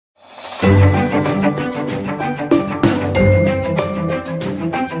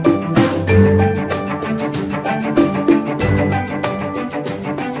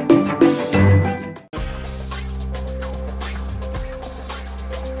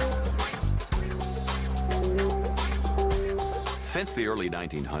Since the early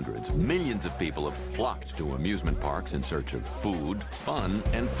 1900s, millions of people have flocked to amusement parks in search of food, fun,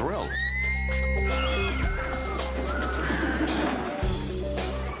 and thrills.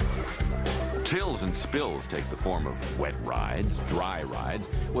 Chills and spills take the form of wet rides, dry rides,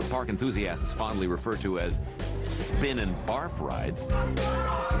 what park enthusiasts fondly refer to as spin and barf rides,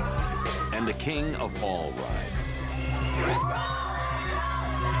 and the king of all rides.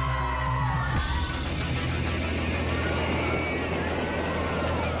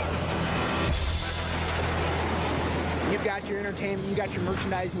 You've got your entertainment, you got your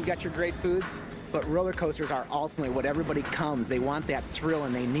merchandise, you got your great foods, but roller coasters are ultimately what everybody comes. They want that thrill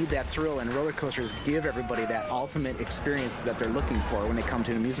and they need that thrill, and roller coasters give everybody that ultimate experience that they're looking for when they come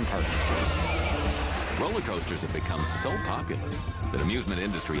to an amusement park. Roller coasters have become so popular that amusement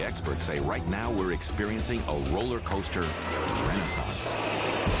industry experts say right now we're experiencing a roller coaster renaissance.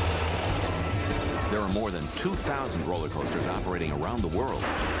 There are more than 2,000 roller coasters operating around the world,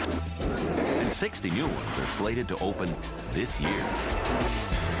 and 60 new ones are slated to open this year.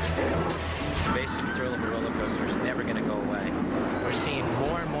 The basic thrill of a roller coaster is never going to go away. We're seeing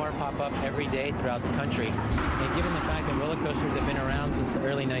more and more pop up every day throughout the country. And given the fact that roller coasters have been around since the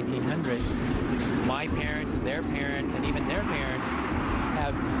early 1900s, my parents, and even their parents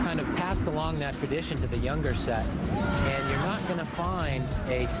have kind of passed along that tradition to the younger set. And you're not going to find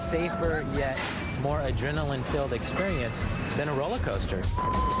a safer yet more adrenaline-filled experience than a roller coaster.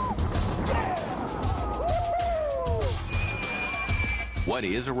 What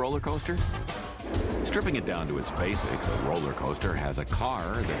is a roller coaster? Stripping it down to its basics, a roller coaster has a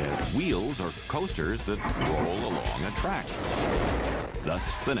car that has wheels or coasters that roll along a track.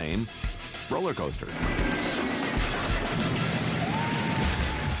 Thus the name roller coaster.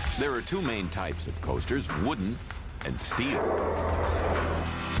 There are two main types of coasters, wooden and steel.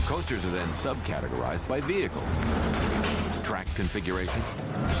 Coasters are then subcategorized by vehicle, track configuration,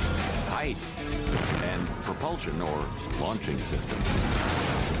 height, and propulsion or launching system.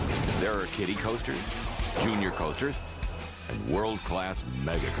 There are kiddie coasters, junior coasters, and world-class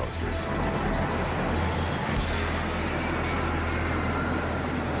mega coasters.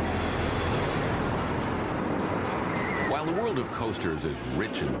 While the world of coasters is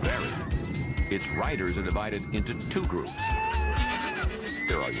rich and varied, its riders are divided into two groups.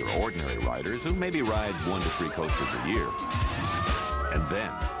 There are your ordinary riders who maybe ride 1 to 3 coasters a year. And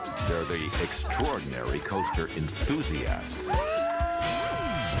then there are the extraordinary coaster enthusiasts.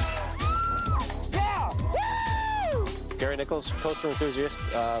 Gary Nichols, coaster enthusiast,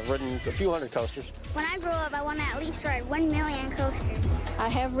 ridden a few hundred coasters. When I grow up, I want to at least ride 1 million coasters. I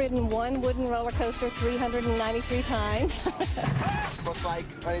have ridden one wooden roller coaster 393 times. It's like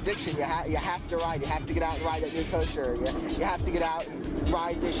an addiction. You have to ride. You have to get out and ride that new coaster. You have to get out and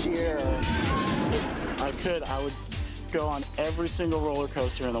ride this year. If I could, I would go on every single roller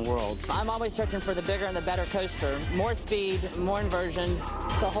coaster in the world. I'm always searching for the bigger and the better coaster. More speed, more inversion.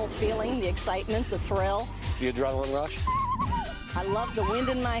 The whole feeling, the excitement, the thrill. The adrenaline rush. I love the wind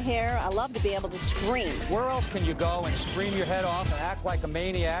in my hair. I love to be able to scream. Where else can you go and scream your head off and act like a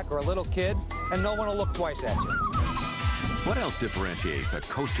maniac or a little kid and no one will look twice at you? What else differentiates a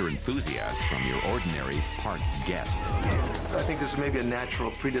coaster enthusiast from your ordinary park guest? I think there's maybe a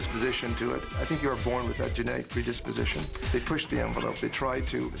natural predisposition to it. I think you are born with that genetic predisposition. They push the envelope. They try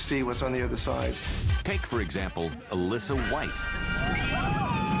to see what's on the other side. Take, for example, Alyssa White.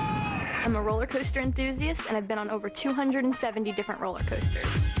 I'm a roller coaster enthusiast, and I've been on over 270 different roller coasters.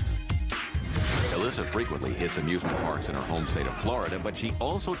 Alyssa frequently hits amusement parks in her home state of Florida, but she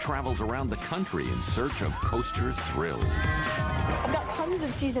also travels around the country in search of coaster thrills. I've got tons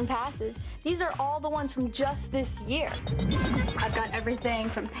of season passes. These are all the ones from just this year. I've got everything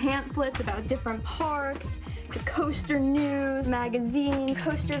from pamphlets about different parks, to coaster news, magazines,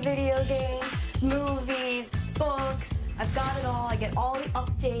 coaster video games, movies, books. I've got it all. I get all the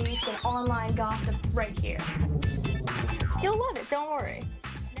updates and online gossip right here. You'll love it, don't worry.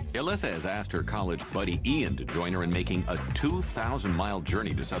 Alyssa has asked her college buddy Ian to join her in making a 2,000-mile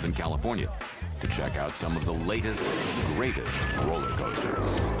journey to Southern California to check out some of the latest, greatest roller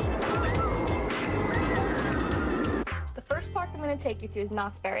coasters. The first park I'm going to take you to is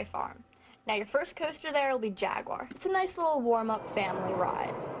Knott's Berry Farm. Now, your first coaster there will be Jaguar. It's a nice little warm-up family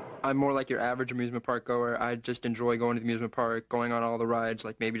ride. I'm more like your average amusement park goer. I just enjoy going to the amusement park, going on all the rides,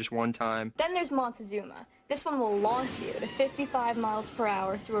 like maybe just one time. Then there's Montezuma. This one will launch you to 55 miles per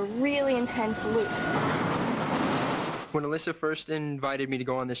hour through a really intense loop. When Alyssa first invited me to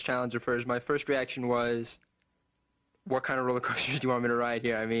go on this challenge of hers, my first reaction was, what kind of roller coasters do you want me to ride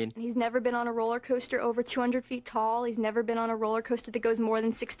here? I mean... He's never been on a roller coaster over 200 feet tall. He's never been on a roller coaster that goes more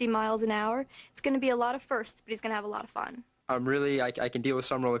than 60 miles an hour. It's going to be a lot of firsts, but he's going to have a lot of fun. I can deal with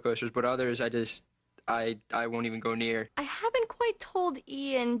some roller coasters, but others I won't even go near. I haven't quite told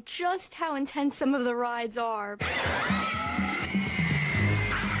Ian just how intense some of the rides are. The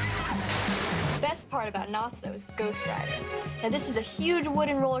best part about Knott's, though, is Ghost Riding. Now, this is a huge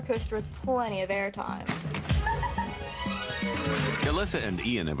wooden roller coaster with plenty of airtime. Alyssa and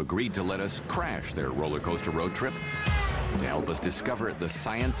Ian have agreed to let us crash their roller coaster road trip to help us discover the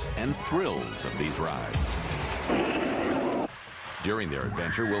science and thrills of these rides. During their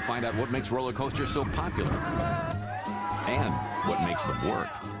adventure, we'll find out what makes roller coasters so popular and what makes them work.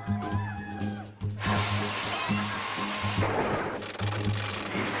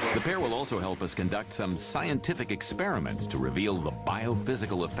 The pair will also help us conduct some scientific experiments to reveal the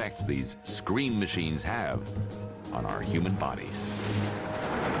biophysical effects these scream machines have on our human bodies.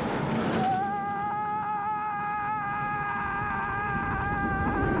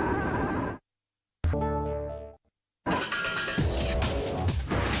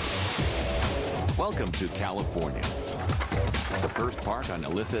 Welcome to California. The first park on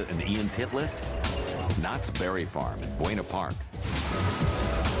Alyssa and Ian's hit list, Knott's Berry Farm in Buena Park.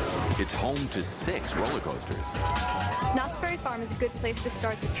 It's home to 6 roller coasters. Knott's Berry Farm is a good place to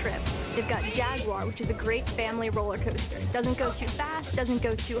start the trip. They've got Jaguar, which is a great family roller coaster. Doesn't go too fast, doesn't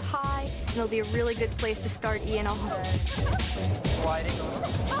go too high, and it'll be a really good place to start Ian off. Sliding.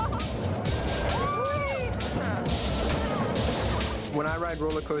 When I ride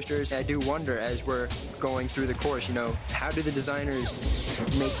roller coasters, I do wonder, as we're going through the course, you know, how do the designers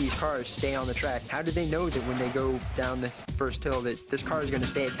make these cars stay on the track? How do they know that when they go down the first hill that this car is going to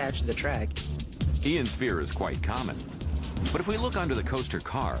stay attached to the track? Ian's fear is quite common. But if we look under the coaster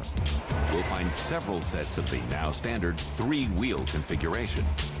car, we'll find several sets of the now standard 3-wheel configuration.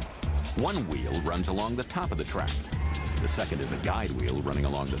 One wheel runs along the top of the track. The second is a guide wheel running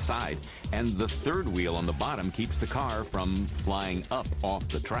along the side, and the third wheel on the bottom keeps the car from flying up off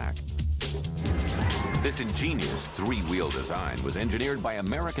the track. This ingenious 3-wheel design was engineered by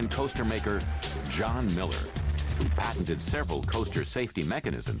American coaster maker John Miller, who patented several coaster safety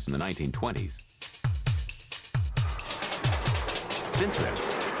mechanisms in the 1920s. Since then,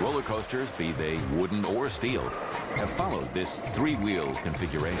 roller coasters, be they wooden or steel, have followed this 3-wheel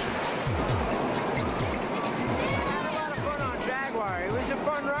configuration. It was a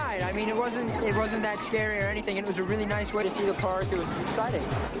fun ride. I mean, it wasn't that scary or anything. It was a really nice way to see the park. It was exciting.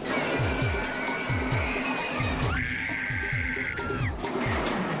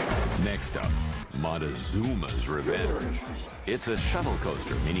 Next up, Montezuma's Revenge. It's a shuttle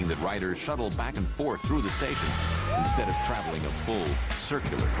coaster, meaning that riders shuttle back and forth through the station instead of traveling a full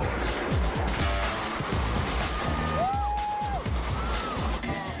circular course.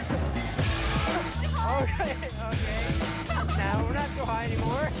 Okay. Now we're not so high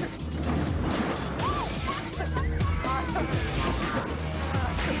anymore.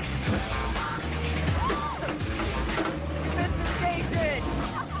 Missed the station.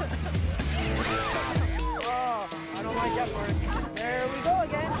 Oh, I don't like that part. There we go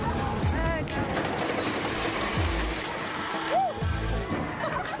again.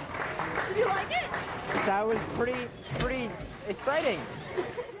 Did you like it? That was pretty exciting.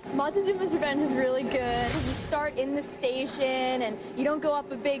 Montezuma's Revenge is really good. You start in the station and you don't go up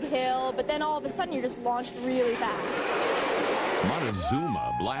a big hill, but then all of a sudden you're just launched really fast.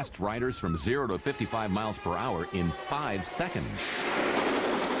 Montezuma blasts riders from 0 to 55 miles per hour in 5 seconds.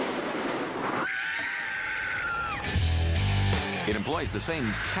 It employs the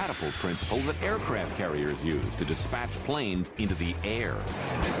same catapult principle that aircraft carriers use to dispatch planes into the air.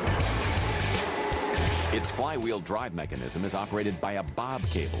 Its flywheel drive mechanism is operated by a bob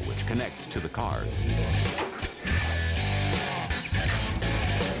cable which connects to the cars.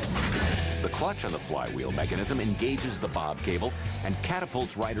 The clutch on the flywheel mechanism engages the bob cable and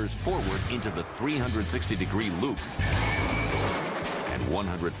catapults riders forward into the 360-degree loop and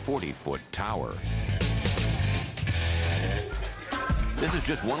 140-foot tower. This is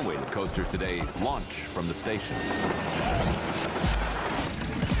just one way that coasters today launch from the station.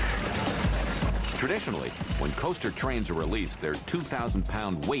 Traditionally, when coaster trains are released, their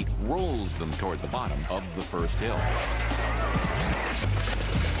 2,000-pound weight rolls them toward the bottom of the first hill.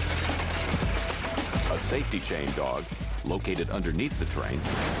 A safety chain dog located underneath the train,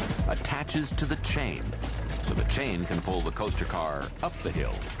 attaches to the chain, so the chain can pull the coaster car up the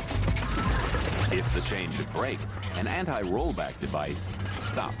hill. If the chain should break, an anti-rollback device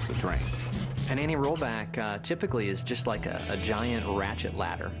stops the train. An anti-rollback typically is just like a giant ratchet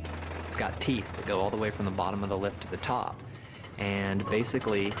ladder. It's got teeth that go all the way from the bottom of the lift to the top. And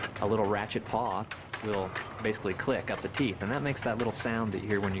basically, a little ratchet paw will basically click up the teeth, and that makes that little sound that you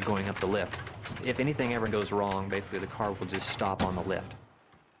hear when you're going up the lift. If anything ever goes wrong, basically the car will just stop on the lift.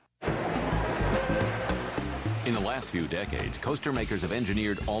 In the last few decades, coaster makers have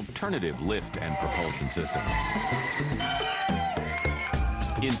engineered alternative lift and propulsion systems.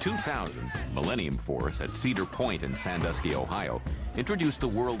 In 2000, Millennium Force at Cedar Point in Sandusky, Ohio, introduced the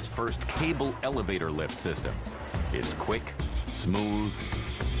world's first cable elevator lift system. It's quick, smooth,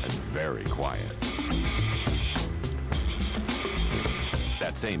 and very quiet.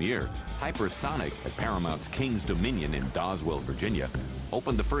 That same year, Hypersonic at Paramount's King's Dominion in Doswell, Virginia,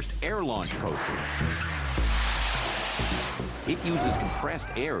 opened the first air-launched coaster. It uses compressed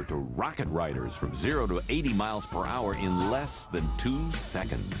air to rocket riders from 0 to 80 miles per hour in less than 2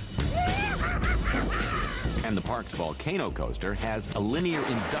 seconds. And the park's volcano coaster has a linear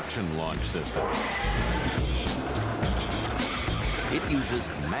induction launch system. It uses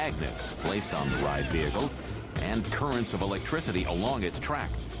magnets placed on the ride vehicles and currents of electricity along its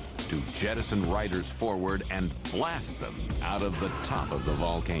track to jettison riders forward and blast them out of the top of the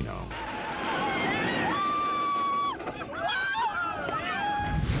volcano.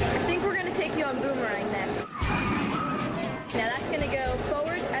 I think we're going to take you on Boomerang next. Now that's going to go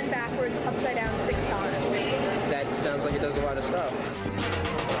forwards and backwards, upside down 6 times. That sounds like it does a lot of stuff.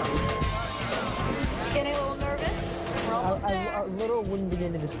 Getting a little nervous? We're almost there. A little wouldn't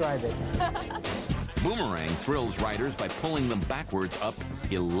begin to describe it. Boomerang thrills riders by pulling them backwards up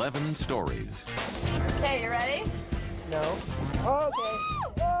 11 stories. Okay, you ready? No. Okay.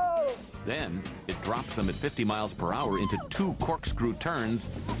 Oh! Then it drops them at 50 miles per hour into 2 corkscrew turns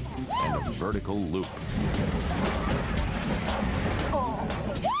and a vertical loop.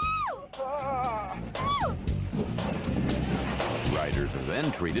 Riders are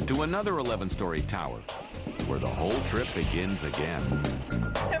then treated to another 11-story tower, where the whole trip begins again.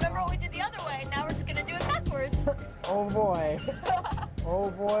 So remember what we did the other way, now we're just going to do it backwards. Oh boy. Oh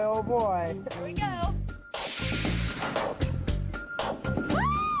boy, oh boy. Here we go. Woo!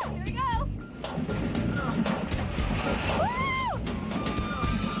 Here we go. Woo!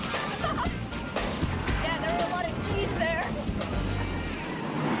 Yeah, there were a lot of keys there.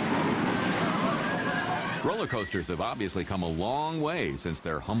 Roller coasters have obviously come a long way since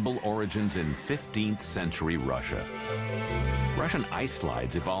their humble origins in 15th century Russia. Russian ice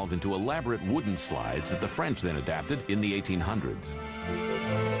slides evolved into elaborate wooden slides that the French then adapted in the 1800s.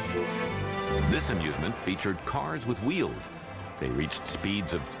 This amusement featured cars with wheels. They reached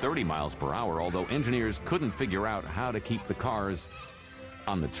speeds of 30 miles per hour, although engineers couldn't figure out how to keep the cars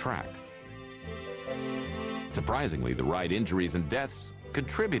on the track. Surprisingly, the ride injuries and deaths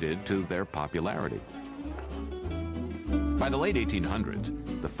contributed to their popularity. By the late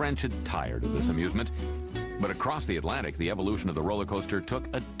 1800s, the French had tired of this amusement, but across the Atlantic, the evolution of the roller coaster took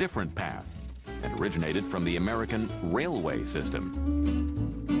a different path and originated from the American railway system.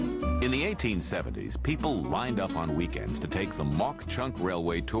 In the 1870s, people lined up on weekends to take the Mauch Chunk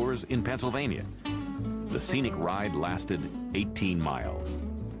Railway tours in Pennsylvania. The scenic ride lasted 18 miles.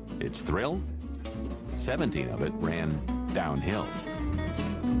 Its thrill? 17 of it ran downhill.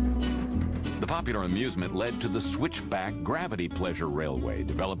 The popular amusement led to the Switchback Gravity Pleasure Railway,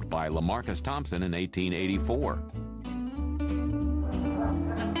 developed by Lamarcus Thompson in 1884.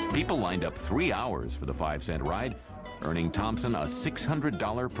 People lined up 3 hours for the 5-cent ride, earning Thompson a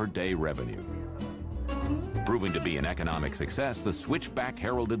 $600 per day revenue. Proving to be an economic success, the Switchback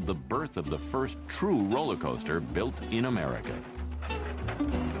heralded the birth of the first true roller coaster built in America.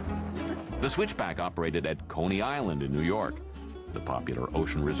 The Switchback operated at Coney Island in New York. The popular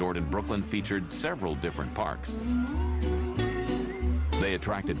ocean resort in Brooklyn featured several different parks. They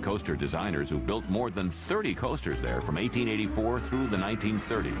attracted coaster designers who built more than 30 coasters there from 1884 through the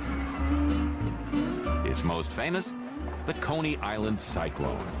 1930s. Its most famous, the Coney Island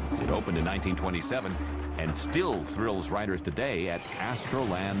Cyclone. It opened in 1927 and still thrills riders today at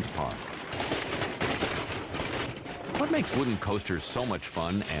Astroland Park. What makes wooden coasters so much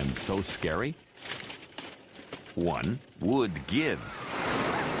fun and so scary? 1, wood gives.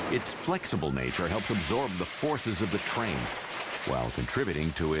 Its flexible nature helps absorb the forces of the train while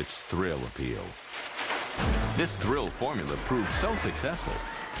contributing to its thrill appeal. This thrill formula proved so successful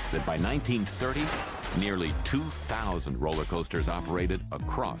that by 1930, nearly 2,000 roller coasters operated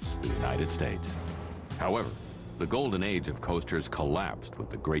across the United States. However, the golden age of coasters collapsed with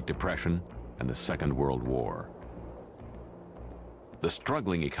the Great Depression and the Second World War. The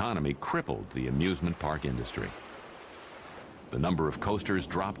struggling economy crippled the amusement park industry. The number of coasters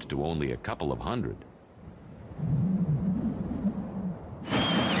dropped to only a couple of hundred.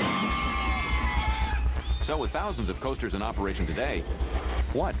 So with thousands of coasters in operation today,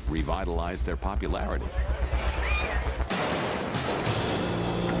 what revitalized their popularity?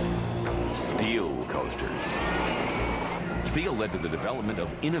 Steel coasters. Steel led to the development of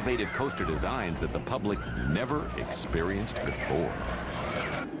innovative coaster designs that the public never experienced before.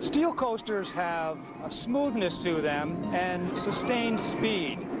 Steel coasters have a smoothness to them and sustained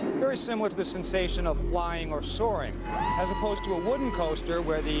speed, very similar to the sensation of flying or soaring, as opposed to a wooden coaster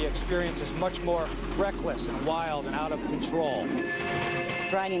where the experience is much more reckless and wild and out of control.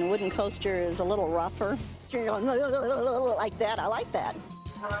 Riding a wooden coaster is a little rougher. You're going like that. I like that.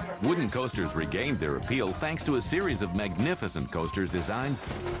 Wooden coasters regained their appeal thanks to a series of magnificent coasters designed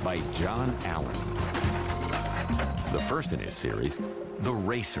by John Allen. The first in his series, the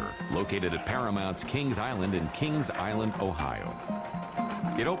Racer, located at Paramount's Kings Island in Kings Island, Ohio.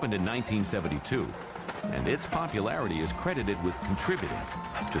 It opened in 1972, and its popularity is credited with contributing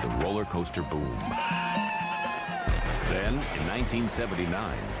to the roller coaster boom. Then, in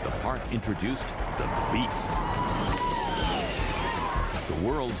 1979, the park introduced the Beast. The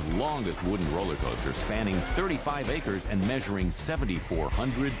world's longest wooden roller coaster, spanning 35 acres and measuring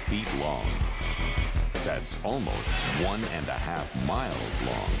 7,400 feet long. That's almost 1.5 miles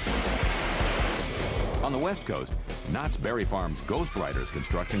long. On the West Coast, Knott's Berry Farm's Ghost Rider's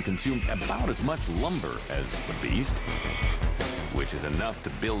construction consumed about as much lumber as the Beast, which is enough to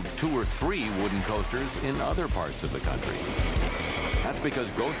build 2 or 3 wooden coasters in other parts of the country. That's because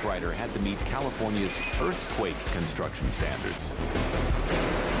Ghost Rider had to meet California's earthquake construction standards.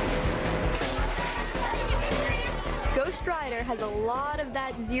 Ghost Rider has a lot of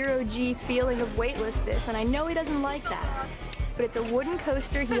that zero-G feeling of weightlessness, and I know he doesn't like that. But it's a wooden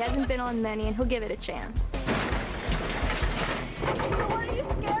coaster, he hasn't been on many, and he'll give it a chance. So what are you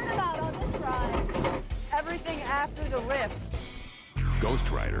scared about on this ride? Everything after the lift.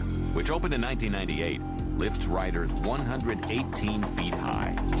 Ghost Rider, which opened in 1998, lifts riders 118 feet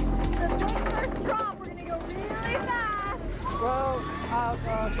high. The big first drop, we're gonna go really fast. Whoa,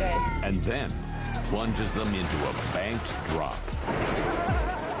 okay. And then plunges them into a banked drop.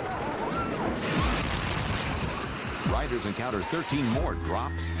 Riders encounter 13 more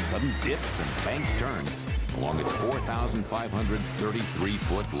drops, sudden dips, and banked turns along its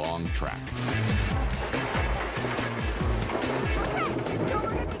 4,533-foot long track. Don't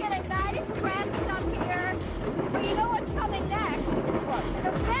want to get a nice cramped up here, but you know what's coming next? What?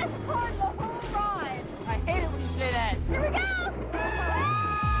 The best part of the whole ride. I hate it when you say that. Here we go!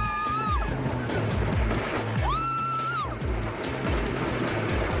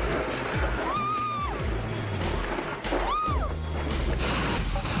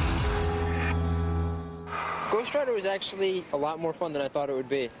 Ghost Rider was actually a lot more fun than I thought it would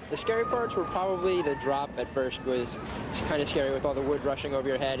be. The scary parts were probably the drop at first was kind of scary with all the wood rushing over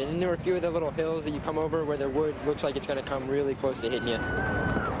your head. And then there were a few of the little hills that you come over where the wood looks like it's going to come really close to hitting you.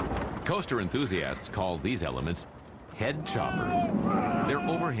 Coaster enthusiasts call these elements head choppers. They're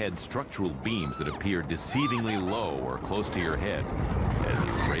overhead structural beams that appear deceivingly low or close to your head as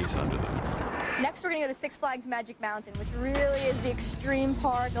you race under them. Next, we're going to go to Six Flags Magic Mountain, which really is the extreme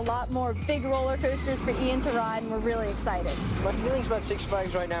park. A lot more big roller coasters for Ian to ride, and we're really excited. My feelings about Six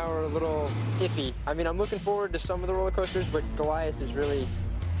Flags right now are a little iffy. I mean, I'm looking forward to some of the roller coasters, but Goliath is really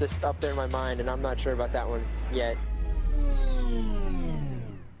just up there in my mind, and I'm not sure about that one yet.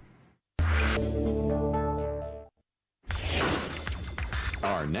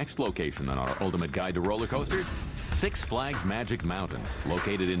 Our next location on our ultimate guide to roller coasters, Six Flags Magic Mountain,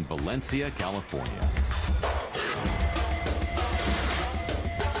 located in Valencia, California.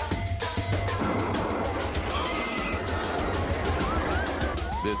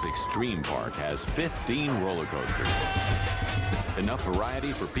 This extreme park has 15 roller coasters. Enough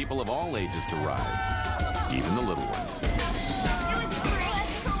variety for people of all ages to ride, even the little ones.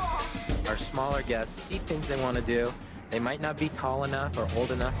 Our smaller guests see things they want to do. They might not be tall enough or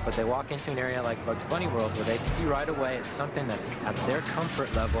old enough, but they walk into an area like Bugs Bunny World where they see right away it's something that's at their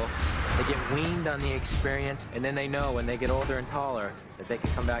comfort level. They get weaned on the experience, and then they know when they get older and taller that they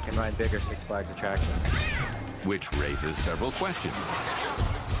can come back and ride bigger Six Flags attractions. Which raises several questions.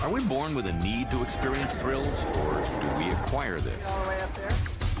 Are we born with a need to experience thrills, or do we acquire this? All the way up there.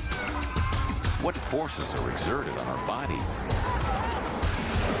 What forces are exerted on our bodies?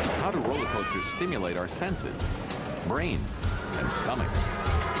 How do roller coasters stimulate our senses, brains, and stomachs?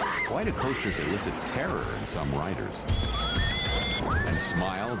 Why do coasters elicit terror in some riders? And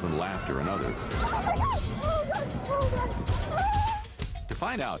smiles and laughter in others? To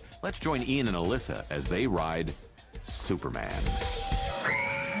find out, let's join Ian and Alyssa as they ride Superman.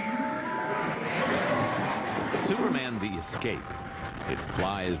 Superman the Escape. It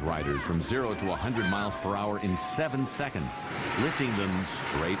flies riders from 0 to 100 miles per hour in 7 seconds, lifting them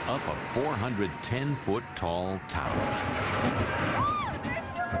straight up a 410-foot tall tower.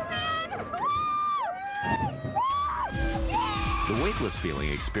 The weightless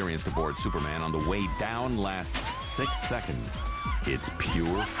feeling experienced aboard Superman on the way down lasts 6 seconds. It's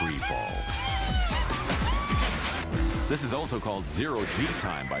pure free fall. This is also called zero-G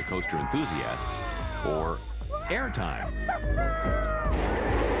time by coaster enthusiasts, or air time.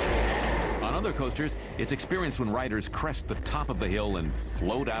 On other coasters, it's experienced when riders crest the top of the hill and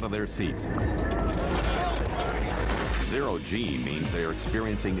float out of their seats. Zero-G means they are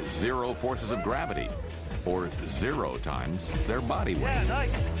experiencing zero forces of gravity, or 0 times their body weight.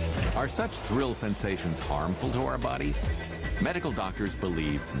 Are such thrill sensations harmful to our bodies? Medical doctors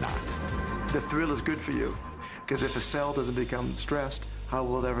believe not. The thrill is good for you, because if a cell doesn't become stressed, how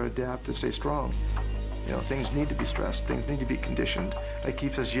will it ever adapt to stay strong? You know, things need to be stressed, things need to be conditioned. That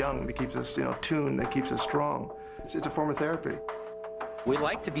keeps us young, that keeps us, tuned, that keeps us strong. It's a form of therapy. We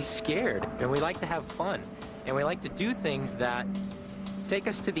like to be scared, and we like to have fun, and we like to do things that take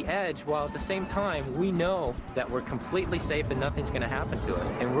us to the edge, while at the same time we know that we're completely safe and nothing's going to happen to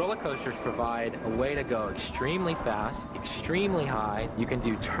us. And roller coasters provide a way to go extremely fast, extremely high. You can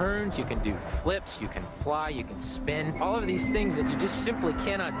do turns, you can do flips, you can fly, you can spin. All of these things that you just simply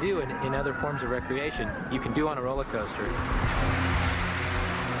cannot do in other forms of recreation, you can do on a roller coaster.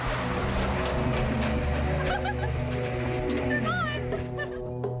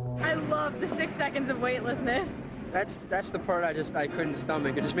 I love the 6 seconds of weightlessness. That's the part I couldn't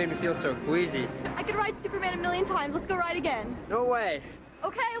stomach. It just made me feel so queasy. I could ride Superman 1,000,000 times. Let's go ride again. No way.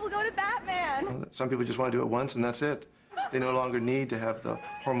 Okay, we'll go to Batman. Some people just want to do it once and that's it. They no longer need to have the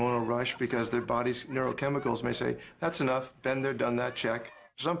hormonal rush because their body's neurochemicals may say, that's enough, been there, done that, check.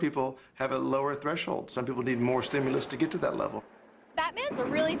 Some people have a lower threshold. Some people need more stimulus to get to that level. Batman's a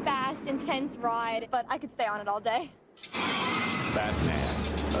really fast, intense ride, but I could stay on it all day.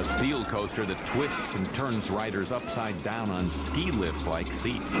 Batman, a steel coaster that twists and turns riders upside down on ski lift-like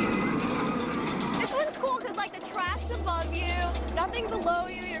seats. This one's cool because, like, the track's above you, nothing below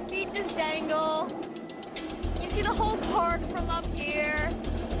you, your feet just dangle. You see the whole park from up here.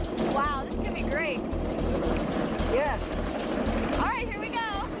 Wow, this is going to be great. Yeah. All right, here we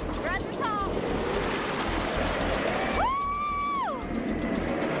go. We're at the top. Woo!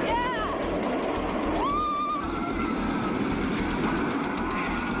 Yeah!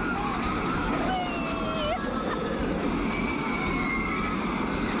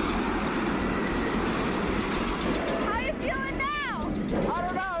 How you feeling now? I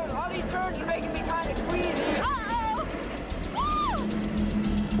don't know. All these turns are making me kind of queasy. Uh-oh! Woo!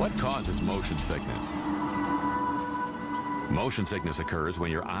 What causes motion sickness? Motion sickness occurs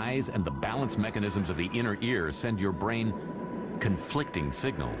when your eyes and the balance mechanisms of the inner ear send your brain conflicting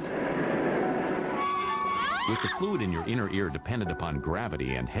signals. With the fluid in your inner ear dependent upon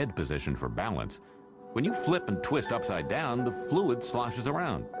gravity and head position for balance, when you flip and twist upside down, the fluid sloshes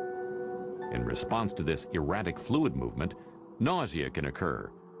around. In response to this erratic fluid movement, nausea can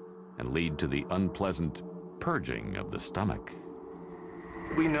occur and lead to the unpleasant purging of the stomach.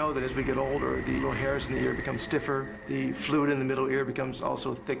 We know that as we get older, the little hairs in the ear become stiffer, the fluid in the middle ear becomes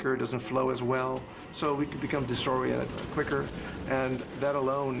also thicker, doesn't flow as well, so we can become disoriented quicker, and that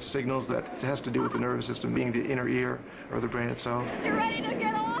alone signals that it has to do with the nervous system being the inner ear or the brain itself. You ready to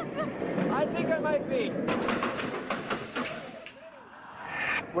get off? I think I might be.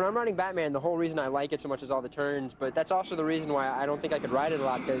 When I'm riding Batman, the whole reason I like it so much is all the turns, but that's also the reason why I don't think I could ride it a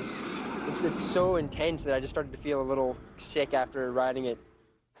lot, because it's so intense that I just started to feel a little sick after riding it.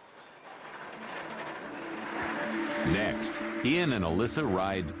 Next, Ian and Alyssa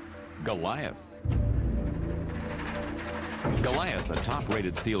ride Goliath. Goliath, a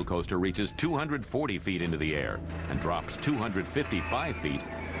top-rated steel coaster, reaches 240 feet into the air and drops 255 feet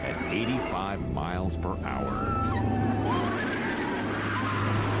at 85 miles per hour.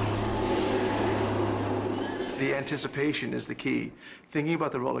 The anticipation is the key. Thinking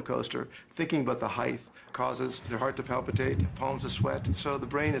about the roller coaster, thinking about the height causes their heart to palpitate, palms to sweat. So the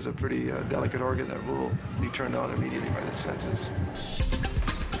brain is a pretty delicate organ that will be turned on immediately by the senses.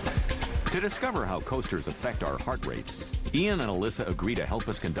 To discover how coasters affect our heart rates, Ian and Alyssa agree to help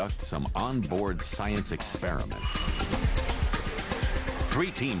us conduct some onboard science experiments.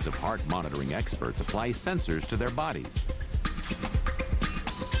 3 teams of heart monitoring experts apply sensors to their bodies.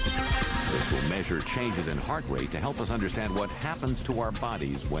 will measure changes in heart rate to help us understand what happens to our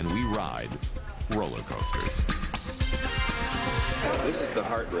bodies when we ride roller coasters. This is the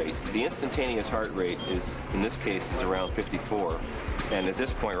heart rate. The instantaneous heart rate is, in this case, is around 54. And at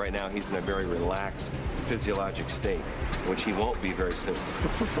this point right now, he's in a very relaxed physiologic state, which he won't be very soon.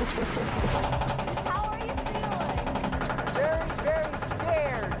 How are you feeling? Very, very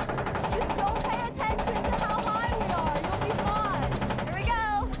scared. Just don't pay attention to how high we are. You'll be fine. Here we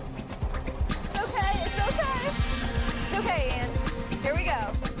go. It's okay. It's okay. It's okay, Ian. Here we go.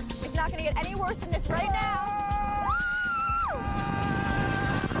 It's not going to get any worse than this right now.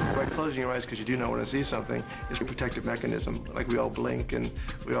 By closing your eyes because you do not want to see something is a protective mechanism. Like we all blink and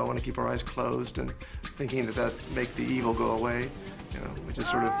we all want to keep our eyes closed and thinking that that make the evil go away, you know, which is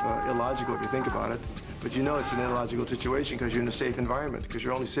sort of illogical if you think about it. But you know it's an illogical situation because you're in a safe environment because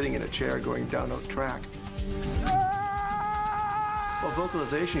you're only sitting in a chair going down a track. Well,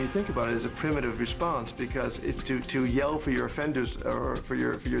 vocalization, you think about it, is a primitive response because to yell for your offenders or for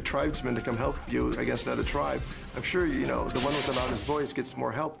your tribesmen to come help you against another tribe, I'm sure you know the one with the loudest voice gets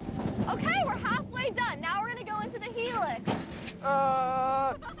more help. Okay, we're halfway done. Now we're going to go into the helix.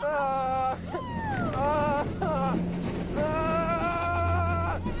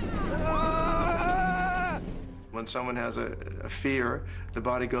 When someone has a fear, the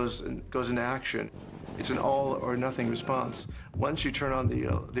body goes into action. It's an all or nothing response. Once you turn on the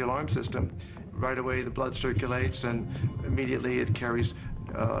alarm system, right away the blood circulates and immediately it carries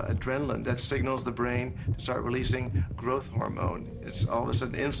adrenaline that signals the brain to start releasing growth hormone. It's all of a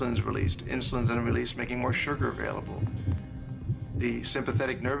sudden insulin's released. Insulin's then released, making more sugar available. The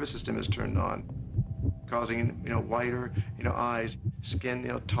sympathetic nervous system is turned on, causing whiter eyes,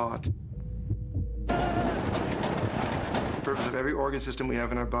 skin taut. The purpose of every organ system we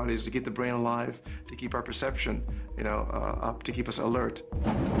have in our body is to keep the brain alive, to keep our perception, up, to keep us alert.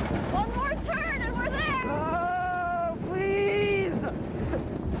 One more turn and we're there! Oh, please!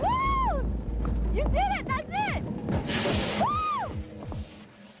 Woo! You did it! That's it! Woo!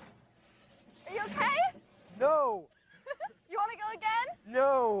 Are you okay? No! You want to go again?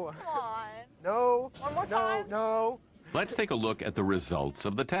 No! Come on. No! One more time? No! Let's take a look at the results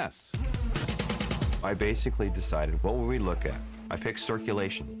of the tests. I basically decided, what will we look at? I picked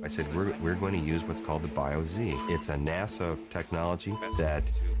circulation. I said, we're going to use what's called the Bio-Z. It's a NASA technology that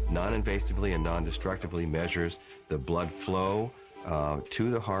non-invasively and non-destructively measures the blood flow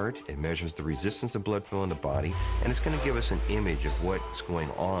to the heart. It measures the resistance of blood flow in the body, and it's going to give us an image of what's going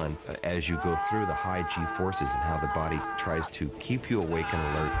on as you go through the high G forces and how the body tries to keep you awake and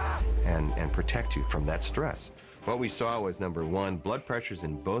alert and protect you from that stress. What we saw was, number one, blood pressures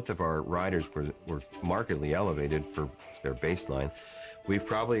in both of our riders were markedly elevated for their baseline. We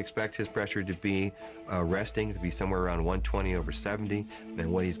probably expect his pressure to be resting to be somewhere around 120/70,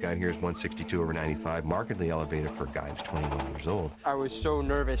 and what he's got here is 162/95, markedly elevated for a guy who's 21 years old. I was so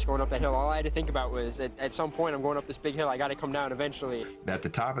nervous going up that hill. All I had to think about was, at some point, I'm going up this big hill. I got to come down eventually. At the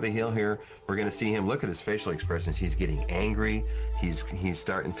top of the hill here, we're going to see him. Look at his facial expressions. He's getting angry. He's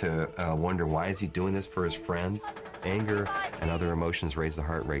starting to wonder, why is he doing this for his friend? Anger and other emotions raise the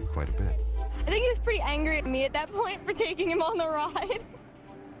heart rate quite a bit. I think he was pretty angry at me at that point for taking him on the ride.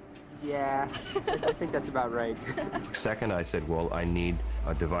 Yeah, I think that's about right. Second, I said, well, I need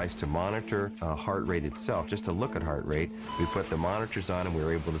a device to monitor heart rate itself, just to look at heart rate. We put the monitors on and we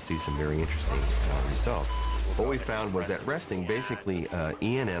were able to see some very interesting results. What we found was that resting, basically,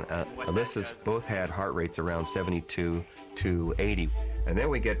 Ian and Alyssa both had heart rates around 72 to 80. And then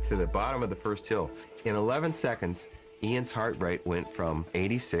we get to the bottom of the first hill. In 11 seconds, Ian's heart rate went from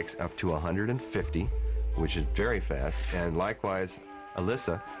 86 up to 150, which is very fast, and likewise,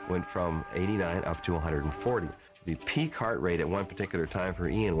 Alyssa went from 89 up to 140. The peak heart rate at one particular time for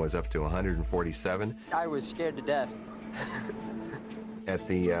Ian was up to 147. I was scared to death. At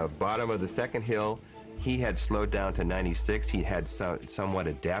the bottom of the second hill, he had slowed down to 96. He had somewhat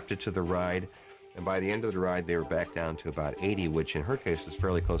adapted to the ride. And by the end of the ride, they were back down to about 80, which in her case was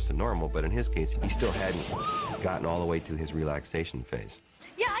fairly close to normal, but in his case, he still hadn't gotten all the way to his relaxation phase.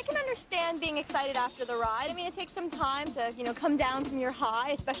 Yeah, I can understand being excited after the ride. I mean, it takes some time to, come down from your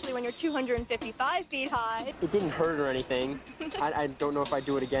high, especially when you're 255 feet high. It didn't hurt or anything. I don't know if I'd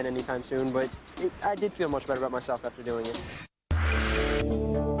do it again anytime soon, but I did feel much better about myself after doing it.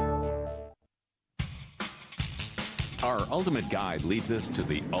 Our ultimate guide leads us to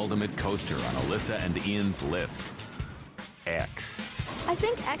the ultimate coaster on Alyssa and Ian's list, X. I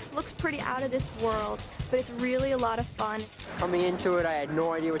think X looks pretty out of this world, but it's really a lot of fun. Coming into it, I had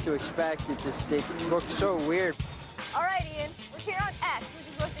no idea what to expect. It looked so weird. All right, Ian, we're here on X, which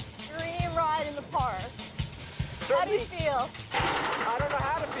is the most extreme ride in the park. How do you feel? I don't know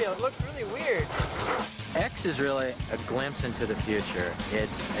how to feel. feel. It looks really weird. X is really a glimpse into the future.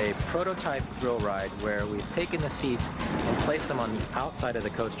 It's a prototype thrill ride where we've taken the seats and placed them on the outside of the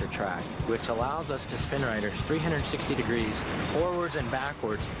coaster track, which allows us to spin riders 360 degrees forwards and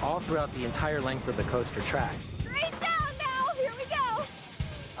backwards all throughout the entire length of the coaster track. Straight down now. Here we go.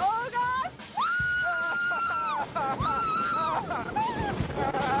 Oh, gosh.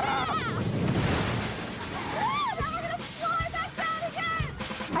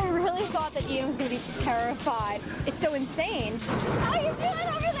 I really thought that Ian was going to be terrified. It's so insane. How are you doing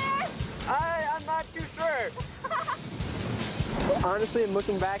over there? I'm not too sure. Honestly, and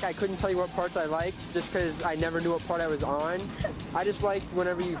looking back, I couldn't tell you what parts I liked just because I never knew what part I was on. I just liked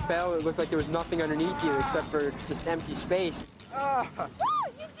whenever you fell, it looked like there was nothing underneath you except for just empty space. Woo!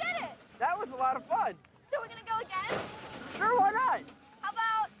 You did it! That was a lot of fun. So we're going to go again? Sure, why not? How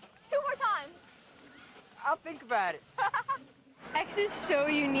about 2 more times? I'll think about it. X is so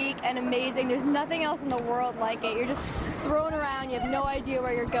unique and amazing. There's nothing else in the world like it. You're just thrown around. You have no idea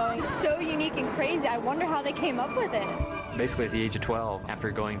where you're going. So unique and crazy. I wonder how they came up with it. Basically at the age of 12, after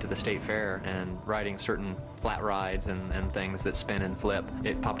going to the state fair and riding certain flat rides and things that spin and flip,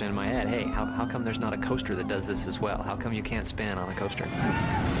 it popped into my head, hey, how come there's not a coaster that does this as well? How come you can't spin on a coaster?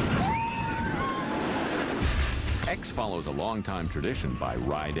 X follows a long-time tradition by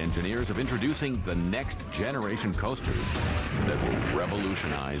ride engineers of introducing the next generation coasters that will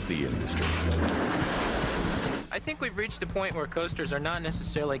revolutionize the industry. I think we've reached a point where coasters are not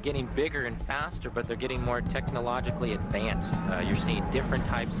necessarily getting bigger and faster, but they're getting more technologically advanced. You're seeing different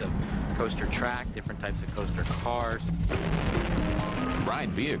types of coaster track, different types of coaster cars. Ride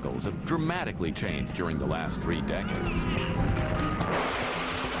vehicles have dramatically changed during the last 3 decades.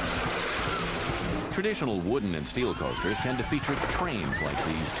 Traditional wooden and steel coasters tend to feature trains like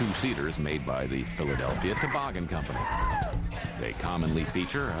these 2-seaters made by the Philadelphia Toboggan Company. They commonly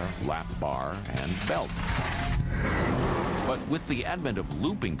feature a lap bar and belt. But with the advent of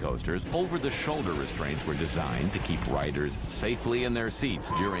looping coasters, over-the-shoulder restraints were designed to keep riders safely in their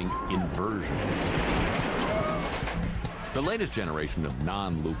seats during inversions. The latest generation of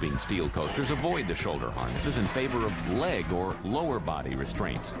non-looping steel coasters avoid the shoulder harnesses in favor of leg or lower body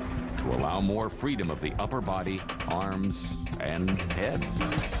restraints to allow more freedom of the upper body, arms, and head.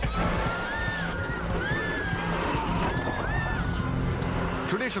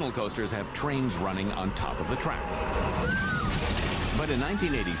 Traditional coasters have trains running on top of the track. But in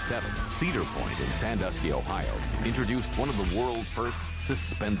 1987, Cedar Point in Sandusky, Ohio, introduced one of the world's first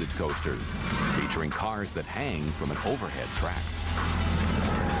suspended coasters, featuring cars that hang from an overhead track.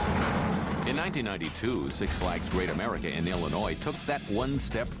 In 1992, Six Flags Great America in Illinois took that one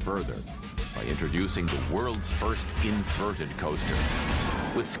step further by introducing the world's first inverted coaster,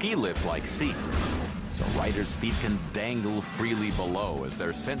 with ski lift-like seats, so riders' feet can dangle freely below as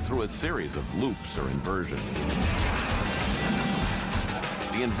they're sent through a series of loops or inversions.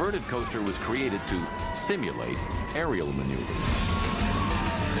 The inverted coaster was created to simulate aerial maneuvers.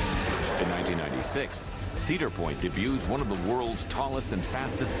 In 1996, Cedar Point debuts one of the world's tallest and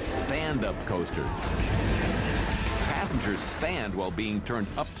fastest stand-up coasters. Passengers stand while being turned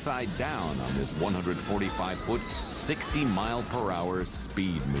upside down on this 145-foot, 60-mile-per-hour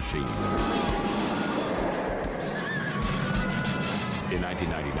speed machine. In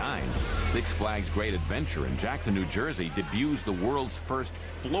 1999, Six Flags Great Adventure in Jackson, New Jersey debuts the world's first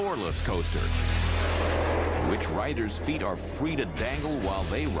floorless coaster, in which riders' feet are free to dangle while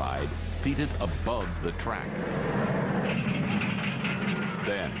they ride, seated above the track.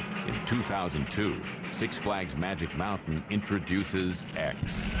 Then, in 2002, Six Flags Magic Mountain introduces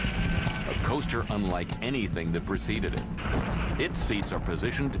X, a coaster unlike anything that preceded it. Its seats are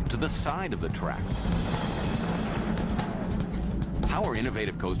positioned to the side of the track. How are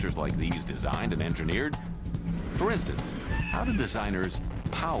innovative coasters like these designed and engineered? For instance, how do designers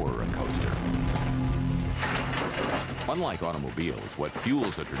power a coaster? Unlike automobiles, what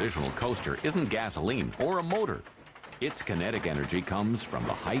fuels a traditional coaster isn't gasoline or a motor. Its kinetic energy comes from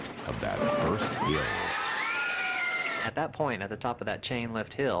the height of that first hill. At that point, at the top of that chain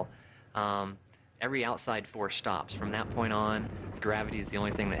lift hill, every outside force stops. From that point on, gravity is the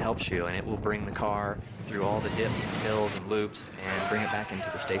only thing that helps you, and it will bring the car through all the dips and hills and loops and bring it back into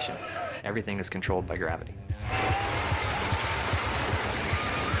the station. Everything is controlled by gravity.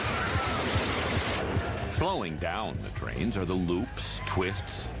 Slowing down the trains are the loops,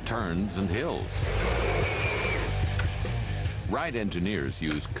 twists, turns, and hills. Ride engineers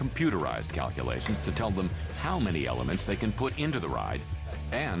use computerized calculations to tell them how many elements they can put into the ride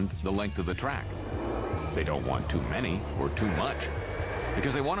and the length of the track. They don't want too many or too much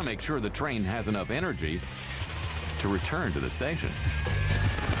because they want to make sure the train has enough energy to return to the station.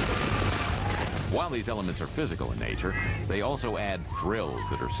 While these elements are physical in nature, they also add thrills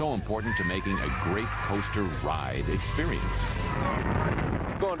that are so important to making a great coaster ride experience.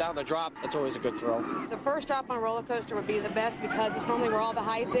 Going down the drop, it's always a good thrill. The first drop on a roller coaster would be the best because it's normally where all the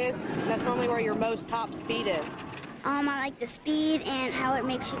hype is, and that's normally where your most top speed is. I like the speed and how it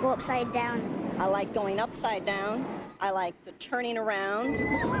makes you go upside down. I like going upside down. I like the turning around.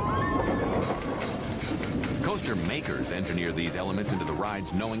 Coaster makers engineer these elements into the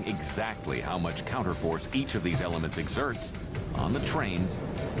rides knowing exactly how much counterforce each of these elements exerts on the trains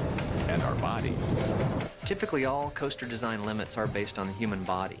and our bodies. Typically, all coaster design limits are based on the human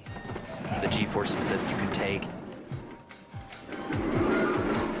body, the G-forces that you can take.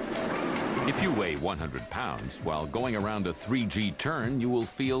 If you weigh 100 pounds, while going around a 3G turn, you will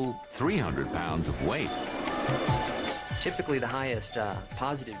feel 300 pounds of weight. Typically, the highest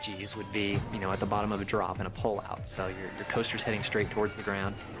positive G's would be, at the bottom of a drop and a pull-out. So your coaster's heading straight towards the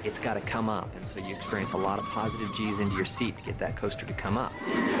ground. It's got to come up, and so you experience a lot of positive G's into your seat to get that coaster to come up.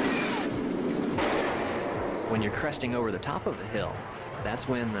 When you're cresting over the top of a hill, that's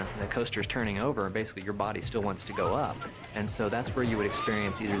when the coaster's turning over, and basically your body still wants to go up. And so that's where you would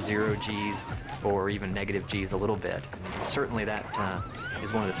experience either 0 G's or even negative G's a little bit. And certainly that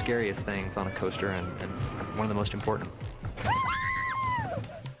is one of the scariest things on a coaster and one of the most important.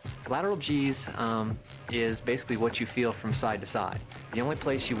 Lateral G's is basically what you feel from side to side. The only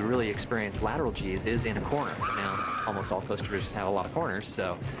place you would really experience lateral G's is in a corner. Now, almost all coasters have a lot of corners,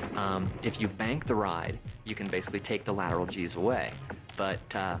 so if you bank the ride, you can basically take the lateral G's away. But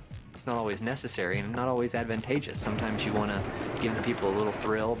it's not always necessary and not always advantageous. Sometimes you want to give the people a little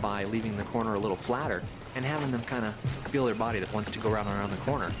thrill by leaving the corner a little flatter and having them kind of feel their body that wants to go around the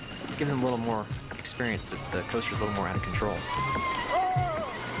corner. It gives them a little more experience that the coaster's a little more out of control.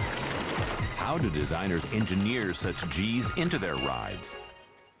 How do designers engineer such G's into their rides?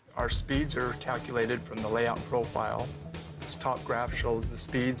 Our speeds are calculated from the layout profile. This top graph shows the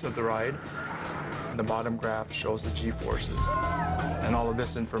speeds of the ride, and the bottom graph shows the G-forces. And all of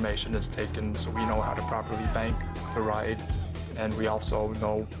this information is taken so we know how to properly bank the ride, and we also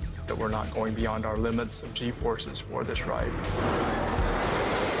know that we're not going beyond our limits of G-forces for this ride.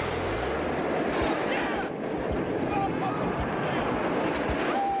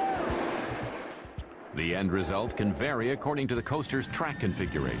 The end result can vary according to the coaster's track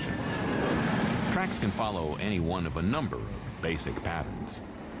configuration. Tracks can follow any one of a number of basic patterns.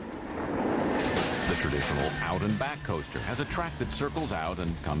 The traditional out and back coaster has a track that circles out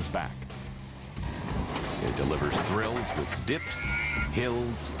and comes back. It delivers thrills with dips,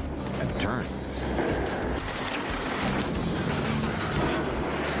 hills, and turns.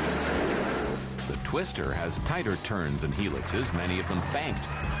 The Twister has tighter turns and helixes, many of them banked,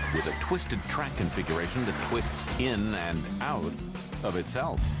 with a twisted track configuration that twists in and out of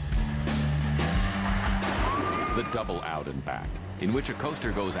itself. The double out and back, in which a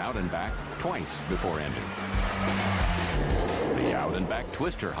coaster goes out and back twice before ending. The out and back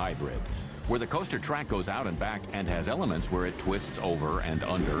twister hybrid, where the coaster track goes out and back and has elements where it twists over and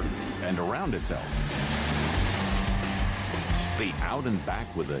under and around itself. The out and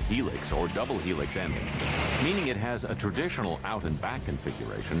back with a helix or double helix ending, meaning it has a traditional out and back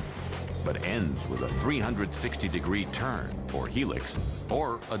configuration, but ends with a 360-degree turn or helix,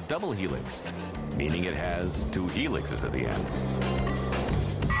 or a double helix, meaning it has 2 helixes at the end.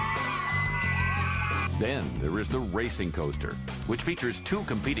 Then there is the racing coaster, which features 2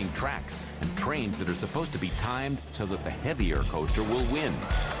 competing tracks and trains that are supposed to be timed so that the heavier coaster will win.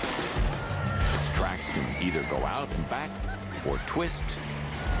 Its tracks can either go out and back, or twist,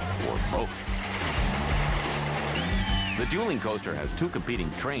 or both. The dueling coaster has 2 competing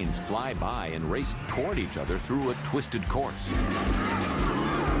trains fly by and race toward each other through a twisted course.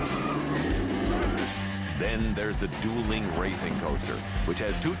 Then there's the dueling racing coaster, which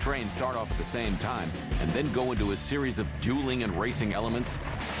has 2 trains start off at the same time and then go into a series of dueling and racing elements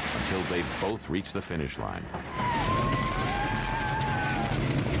until they both reach the finish line.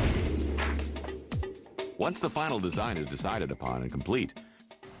 Once the final design is decided upon and complete,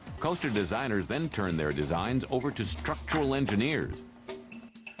 coaster designers then turn their designs over to structural engineers,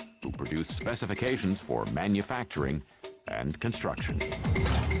 who produce specifications for manufacturing and construction.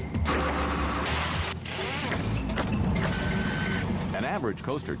 An average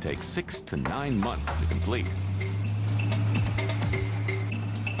coaster takes 6 to 9 months to complete.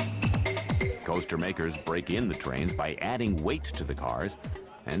 Coaster makers break in the trains by adding weight to the cars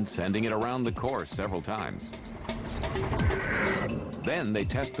and sending it around the course several times. Then they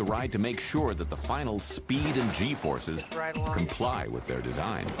test the ride to make sure that the final speed and G-forces comply with their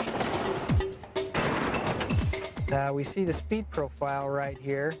designs. We see the speed profile right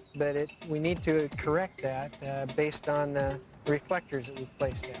here, but we need to correct that based on the reflectors that we've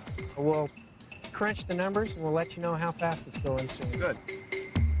placed out. We'll crunch the numbers and we'll let you know how fast it's going soon. Good.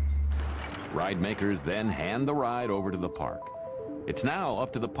 Ride makers then hand the ride over to the park. It's now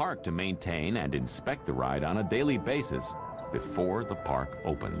up to the park to maintain and inspect the ride on a daily basis before the park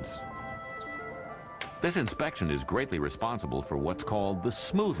opens. This inspection is greatly responsible for what's called the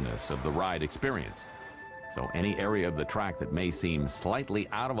smoothness of the ride experience. So any area of the track that may seem slightly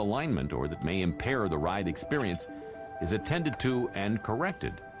out of alignment or that may impair the ride experience is attended to and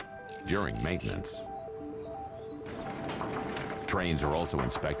corrected during maintenance. Trains are also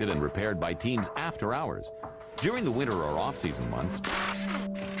inspected and repaired by teams after hours. During the winter or off-season months,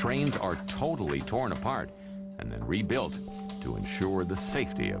 trains are totally torn apart and then rebuilt to ensure the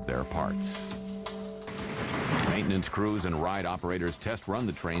safety of their parts. Maintenance crews and ride operators test run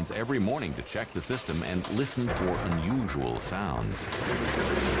the trains every morning to check the system and listen for unusual sounds.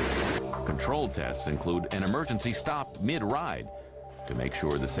 Control tests include an emergency stop mid-ride to make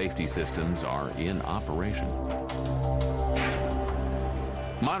sure the safety systems are in operation.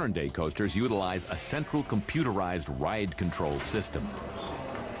 Modern-day coasters utilize a central computerized ride control system,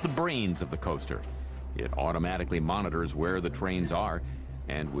 the brains of the coaster. It automatically monitors where the trains are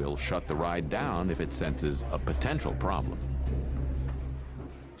and will shut the ride down if it senses a potential problem.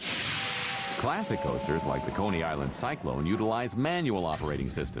 Classic coasters like the Coney Island Cyclone utilize manual operating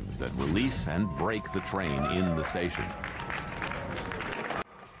systems that release and brake the train in the station.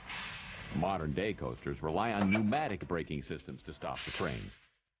 Modern-day coasters rely on pneumatic braking systems to stop the trains.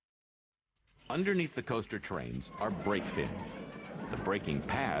 Underneath the coaster trains are brake fins. The braking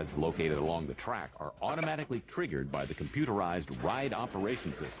pads located along the track are automatically triggered by the computerized ride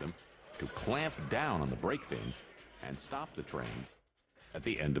operation system to clamp down on the brake fins and stop the trains at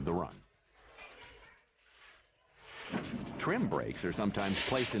the end of the run. Trim brakes are sometimes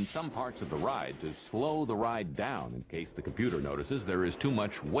placed in some parts of the ride to slow the ride down in case the computer notices there is too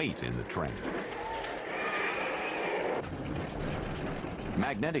much weight in the train.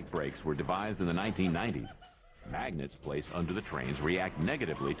 Magnetic brakes were devised in the 1990s. Magnets placed under the trains react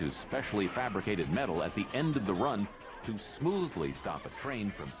negatively to specially fabricated metal at the end of the run to smoothly stop a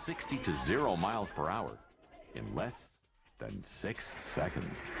train from 60 to 0 miles per hour in less than 6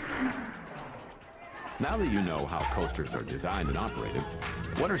 seconds. Now that you know how coasters are designed and operated,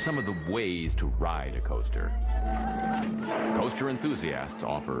 what are some of the ways to ride a coaster? Coaster enthusiasts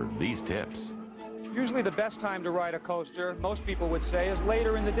offer these tips. Usually the best time to ride a coaster, most people would say, is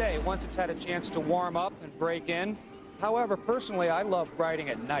later in the day, once it's had a chance to warm up and break in. However, personally, I love riding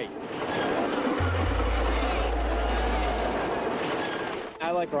at night.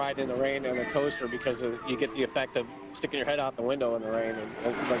 I like riding in the rain on a coaster because you get the effect of sticking your head out the window in the rain, and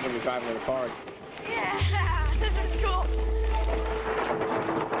like when you're driving in a car. Yeah, this is cool.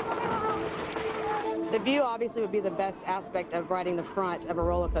 The view obviously would be the best aspect of riding the front of a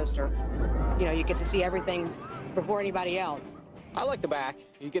roller coaster. You know, you get to see everything before anybody else. I like the back.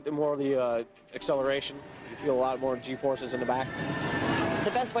 You get more of the acceleration. You feel a lot more G-forces in the back.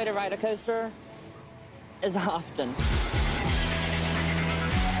 The best way to ride a coaster is often.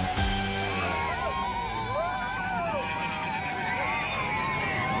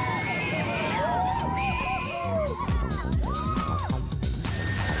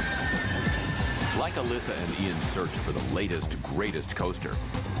 Like Alyssa and Ian's search for the latest, greatest coaster,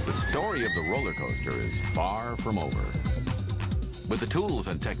 the story of the roller coaster is far from over. With the tools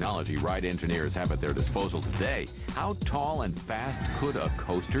and technology ride engineers have at their disposal today, how tall and fast could a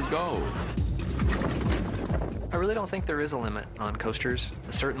coaster go? I really don't think there is a limit on coasters.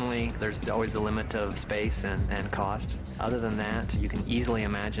 Certainly, there's always the limit of space and cost. Other than that, you can easily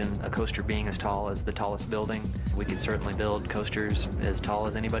imagine a coaster being as tall as the tallest building. We could certainly build coasters as tall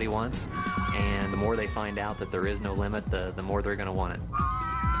as anybody wants, and the more they find out that there is no limit, the more they're going to want it.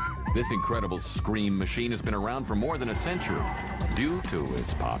 This incredible scream machine has been around for more than a century due to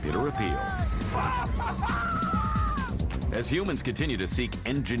its popular appeal. As humans continue to seek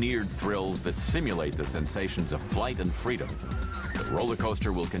engineered thrills that simulate the sensations of flight and freedom, the roller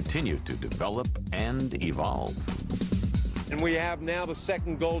coaster will continue to develop and evolve. And we have now the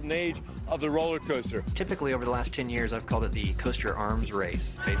second golden age of the roller coaster. Typically, over the last 10 years, I've called it the coaster arms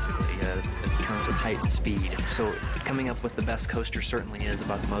race, basically, in terms of height and speed. So coming up with the best coaster certainly is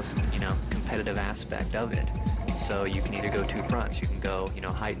about the most, competitive aspect of it. So you can either go two fronts. You can go,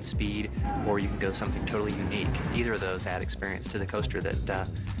 height and speed, or you can go something totally unique. Either of those add experience to the coaster that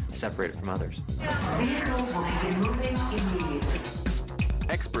separate it from others. Vehicles will begin moving immediately.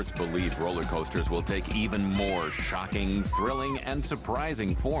 Experts believe roller coasters will take even more shocking, thrilling, and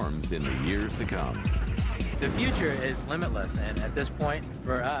surprising forms in the years to come. The future is limitless, and at this point,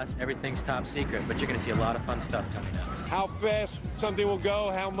 for us, everything's top secret, but you're going to see a lot of fun stuff coming up. How fast something will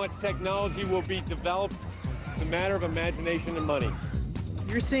go, how much technology will be developed, it's a matter of imagination and money.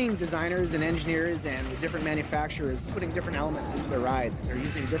 You're seeing designers and engineers and different manufacturers putting different elements into their rides. They're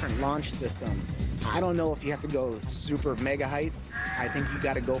using different launch systems. I don't know if you have to go super mega height. I think you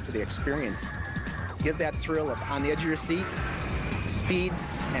got to go for the experience. Give that thrill of on the edge of your seat, speed,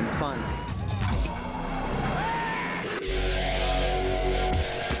 and fun.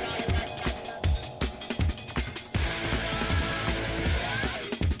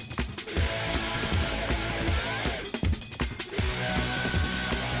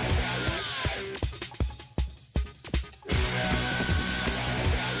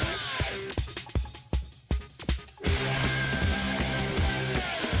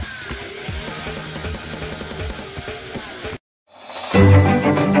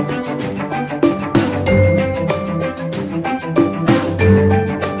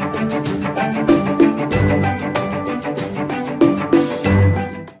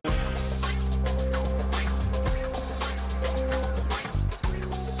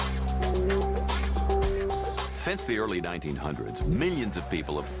 Since the early 1900s, millions of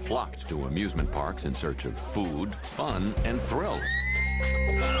people have flocked to amusement parks in search of food, fun, and thrills.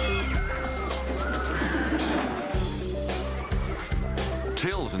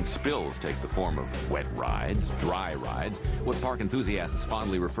 Chills and spills take the form of wet rides, dry rides, what park enthusiasts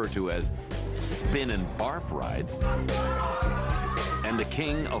fondly refer to as spin and barf rides, and the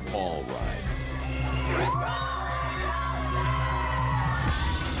king of all rides.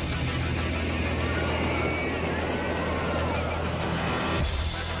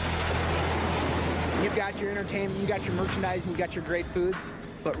 You've got your entertainment, you got your merchandising, you got your great foods,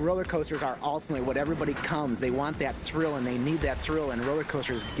 but roller coasters are ultimately what everybody comes. They want that thrill and they need that thrill, and roller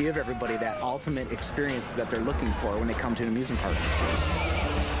coasters give everybody that ultimate experience that they're looking for when they come to an amusement park.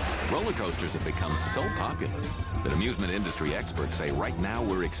 Roller coasters have become so popular that amusement industry experts say right now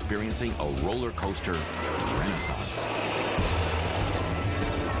we're experiencing a roller coaster renaissance.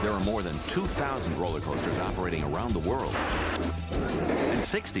 There are more than 2,000 roller coasters operating around the world, and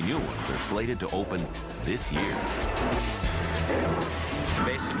 60 new ones are slated to open this year. The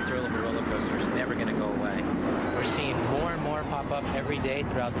basic thrill of a roller coaster is never going to go away. We're seeing more and more pop up every day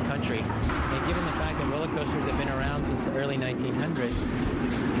throughout the country. And given the fact that roller coasters have been around since the early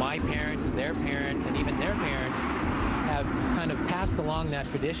 1900s, my parents, their parents, and even their parents have kind of passed along that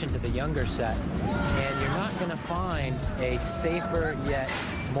tradition to the younger set. And you're not going to find a safer yet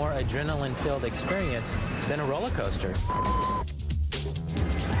more adrenaline-filled experience than a roller coaster.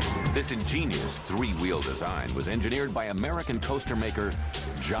 This ingenious three-wheel design was engineered by American coaster maker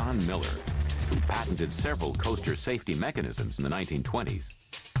John Miller, who patented several coaster safety mechanisms in the 1920s.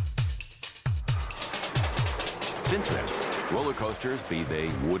 Since then, roller coasters, be they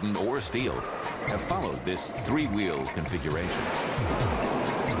wooden or steel, have followed this three-wheel configuration.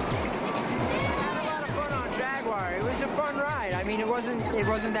 It was a fun ride. I mean, it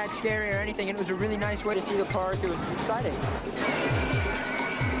wasn't that scary or anything. It was a really nice way to see the park. It was exciting.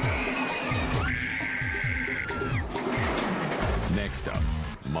 Next up,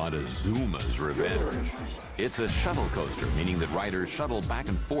 Montezuma's Revenge. It's a shuttle coaster, meaning that riders shuttle back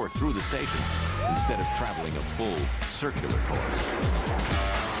and forth through the station instead of traveling a full circular course.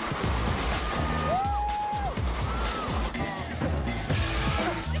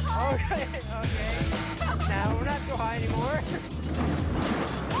 Okay. Now we're not so high anymore.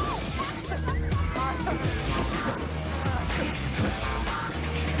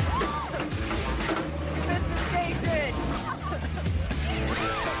 Missed the station.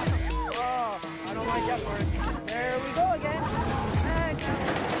 Oh, I don't like that part. There we go again.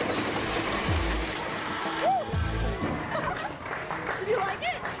 Did you like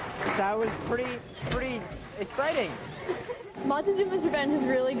it? That was pretty exciting. Montezuma's Revenge is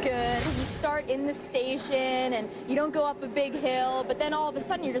really good. You start in the station and you don't go up a big hill, but then all of a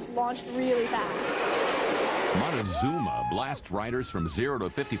sudden you're just launched really fast. Montezuma blasts riders from 0 to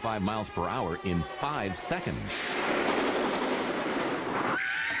 55 miles per hour in 5 seconds.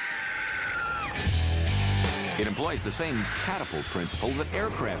 It employs the same catapult principle that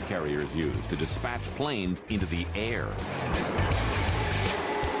aircraft carriers use to dispatch planes into the air.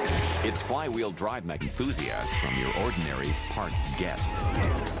 It's flywheel drive enthusiasts from your ordinary park guest.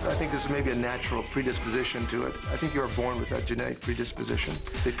 I think there's maybe a natural predisposition to it. I think you are born with that genetic predisposition.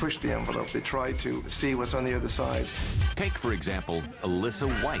 They push the envelope. They try to see what's on the other side. Take, for example, Alyssa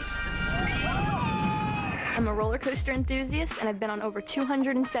White. I'm a roller coaster enthusiast, and I've been on over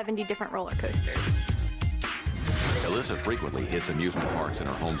 270 different roller coasters. Alyssa frequently hits amusement parks in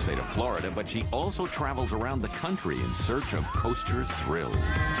her home state of Florida, but she also travels around the country in search of coaster thrills.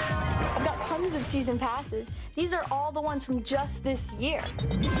 I've got tons of season passes. These are all the ones from just this year.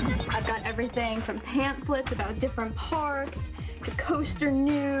 I've got everything from pamphlets about different parks to coaster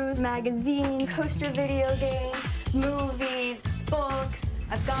news, magazines, coaster video games, movies, books.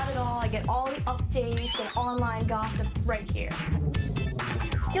 I've got it all. I get all the updates and online gossip right here.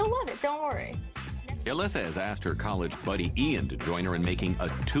 You'll love it, don't worry. Alyssa has asked her college buddy Ian to join her in making a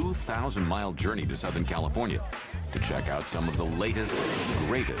 2,000-mile journey to Southern California to check out some of the latest,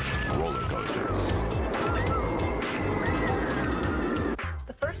 greatest roller coasters.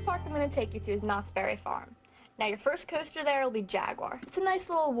 The first park I'm going to take you to is Knott's Berry Farm. Now, your first coaster there will be Jaguar. It's a nice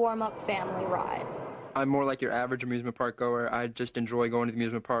little warm-up family ride. I'm more like your average amusement park goer. I just enjoy going to the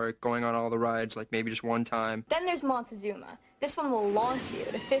amusement park, going on all the rides, like maybe just one time. Then there's Montezuma. This one will launch you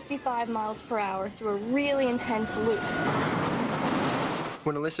at 55 miles per hour through a really intense loop.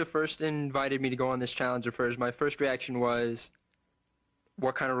 When Alyssa first invited me to go on this challenge of hers, my first reaction was,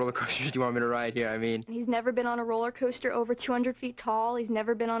 what kind of roller coasters do you want me to ride here? I mean... He's never been on a roller coaster over 200 feet tall. He's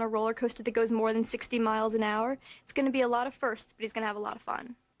never been on a roller coaster that goes more than 60 miles an hour. It's going to be a lot of firsts, but he's going to have a lot of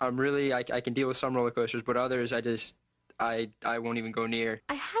fun. I can deal with some roller coasters, but others I won't even go near.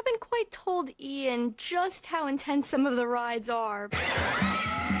 I haven't quite told Ian just how intense some of the rides are.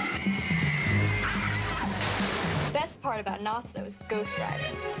 The best part about Knott's, though, is ghost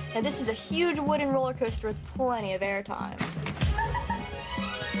riding. Now, this is a huge wooden roller coaster with plenty of airtime.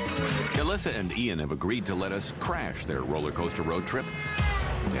 Alyssa and Ian have agreed to let us crash their roller coaster road trip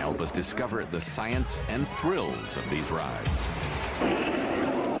to help us discover the science and thrills of these rides.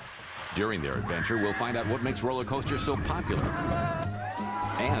 During their adventure, we'll find out what makes roller coasters so popular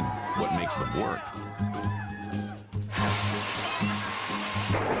and what makes them work.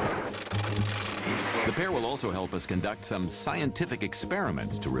 The pair will also help us conduct some scientific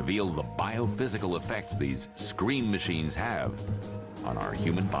experiments to reveal the biophysical effects these scream machines have on our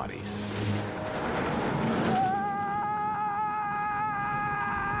human bodies.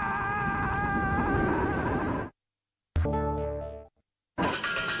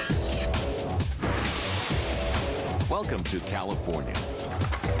 Welcome to California.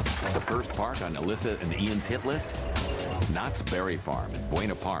 The first park on Alyssa and Ian's hit list, Knott's Berry Farm in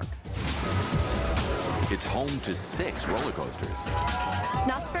Buena Park. It's home to 6 roller coasters.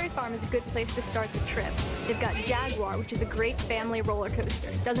 Knott's Berry Farm is a good place to start the trip. They've got Jaguar, which is a great family roller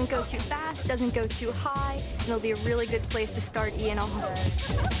coaster. Doesn't go too fast, doesn't go too high, and it'll be a really good place to start Ian off.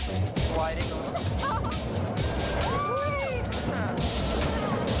 Sliding.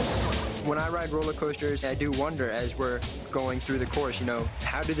 When I ride roller coasters, I do wonder as we're going through the course, you know,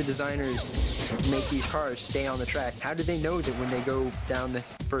 how do the designers make these cars stay on the track? How do they know that when they go down the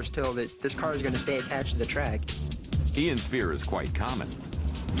first hill that this car is going to stay attached to the track? Ian's fear is quite common.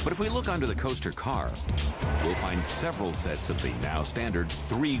 But if we look under the coaster car, we'll find several sets of the now standard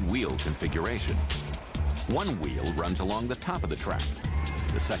 3-wheel configuration. One wheel runs along the top of the track.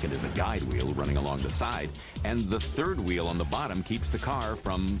 The second is a guide wheel running along the side, and the third wheel on the bottom keeps the car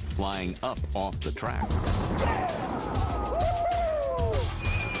from flying up off the track.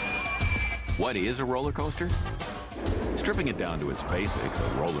 What is a roller coaster? Stripping it down to its basics, a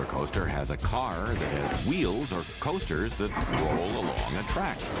roller coaster has a car that has wheels or coasters that roll along a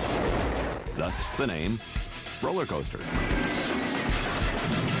track. Thus the name roller coaster.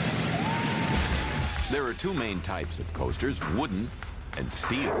 There are 2 main types of coasters, wooden and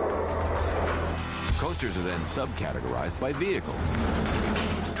steel. Coasters are then subcategorized by vehicle,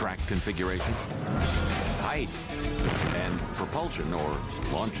 track configuration, height, and propulsion or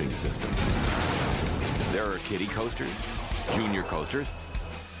launching system. There are kiddie coasters, junior coasters,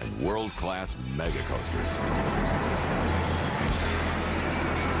 and world-class mega coasters.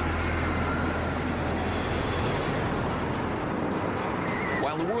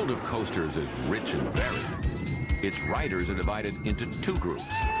 While the world of coasters is rich and varied, its riders are divided into 2 groups.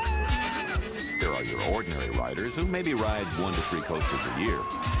 There are your ordinary riders who maybe ride 1 to 3 coasters a year.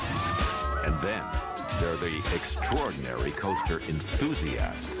 And then there are the extraordinary coaster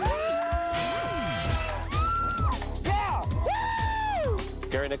enthusiasts.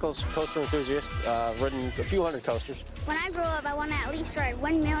 Gary Nichols, coaster enthusiast, ridden a few hundred coasters. When I grow up, I want to at least ride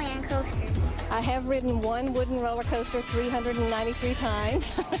 1 million coasters. I have ridden 1 wooden roller coaster 393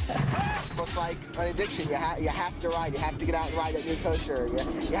 times. Looks like an addiction. You have to ride. You have to get out and ride that new coaster.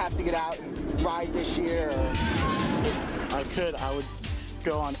 You have to get out and ride this year. If I could, I would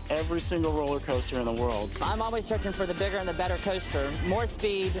go on every single roller coaster in the world. I'm always searching for the bigger and the better coaster. More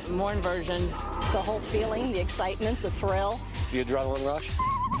speed, more inversion. The whole feeling, the excitement, the thrill. The adrenaline rush.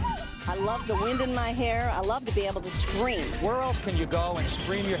 I love the wind in my hair. I love to be able to scream. Where else can you go and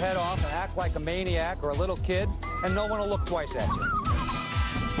scream your head off and act like a maniac or a little kid and no one will look twice at you?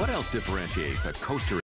 What else differentiates a coaster